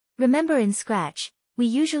Remember, in Scratch, we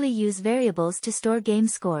usually use variables to store game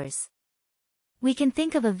scores. We can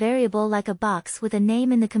think of a variable like a box with a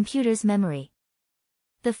name in the computer's memory.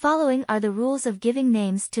 The following are the rules of giving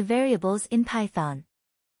names to variables in Python.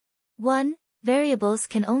 1. Variables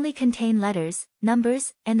can only contain letters,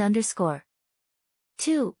 numbers, and underscore.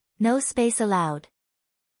 2. No space allowed.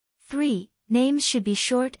 3. Names should be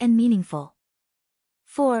short and meaningful.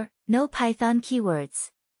 4. No Python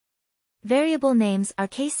keywords. Variable names are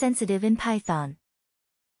case-sensitive in Python.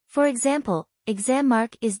 For example, exam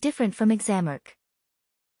mark is different from examark.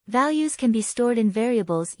 Values can be stored in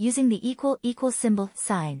variables using the == symbol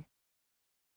sign.